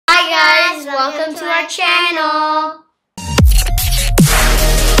channel.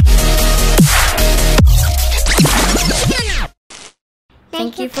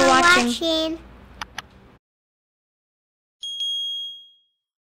 Thank you for watching.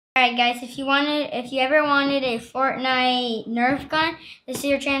 Alright guys, if you ever wanted a Fortnite Nerf gun, this is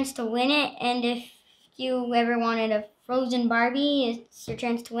your chance to win it. And if you ever wanted a frozen Barbie, it's your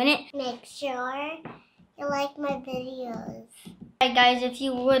chance to win it. Make sure you like my videos. Alright guys, if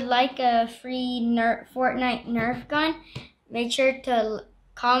you would like a free Fortnite Nerf gun, make sure to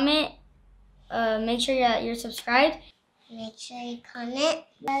comment. Make sure that you're subscribed. Make sure you comment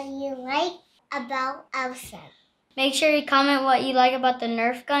what you like about Elsa. Make sure you comment what you like about the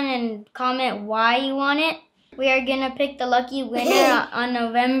Nerf gun and comment why you want it. We are going to pick the lucky winner on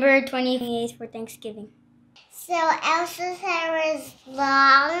November 28th for Thanksgiving. So Elsa's hair is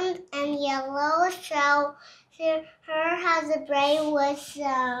long and yellow, so her has a braid with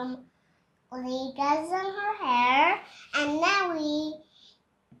some leaves in her hair, and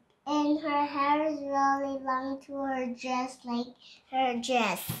and her hair is really long to her dress, like her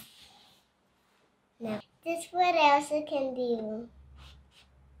dress. Now, this is what Elsa can do. Don't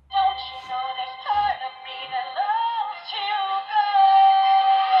you know there's part of me that loves you,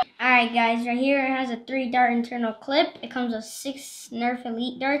 girl? Alright guys, right here it has a 3-dart internal clip. It comes with 6 Nerf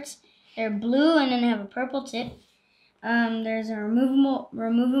Elite darts. They're blue and then they have a purple tip. There's a removable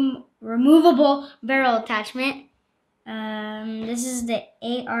barrel attachment. This is the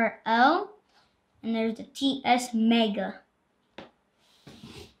ARL, and there's the TS Mega.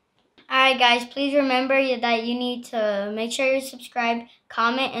 Alright guys, please remember that you need to make sure you subscribe,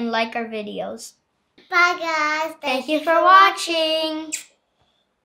 comment, and like our videos. Bye guys. Thank you for watching.